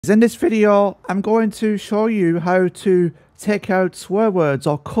In this video, I'm going to show you how to take out swear words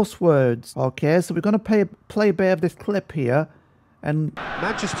or cuss words. Okay, so we're going to play a bit of this clip here. And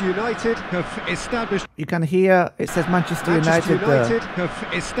Manchester United have established. You can hear it says Manchester United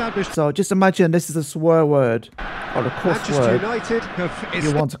have established. So just imagine this is a swear word or a cuss word United have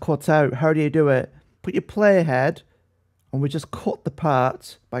you want to cut out. How do you do it? Put your playhead and we just cut the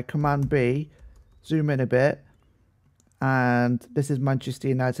part by Command B. Zoom in a bit. And this is Manchester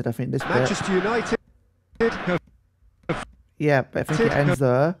United, I think this Manchester bit. United have. Yeah, I think it ends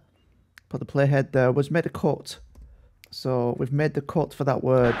there. Put the playhead there. We'll just make the cut. So we've made the cut for that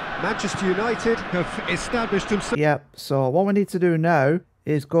word. Manchester United have established themselves. Yep, so what we need to do now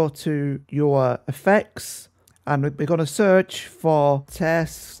is go to your effects and we're going to search for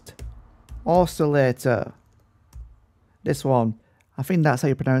test oscillator. This one. I think that's how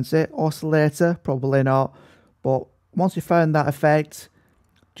you pronounce it. Oscillator, probably not. But once you found that effect,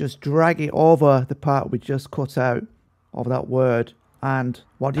 just drag it over the part we just cut out of that word. And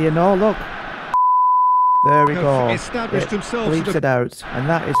what do you know? Look. There we go. It bleeps it out. And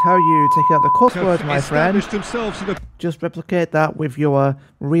that is how you take out the cuss words, my friend. Just replicate that with your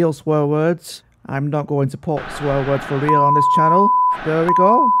real swear words. I'm not going to put swear words for real on this channel. There we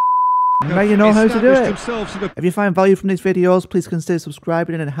go. Now you know how to do it. If you find value from these videos, please consider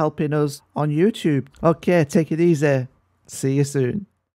subscribing and helping us on YouTube. Okay, take it easy. See you soon.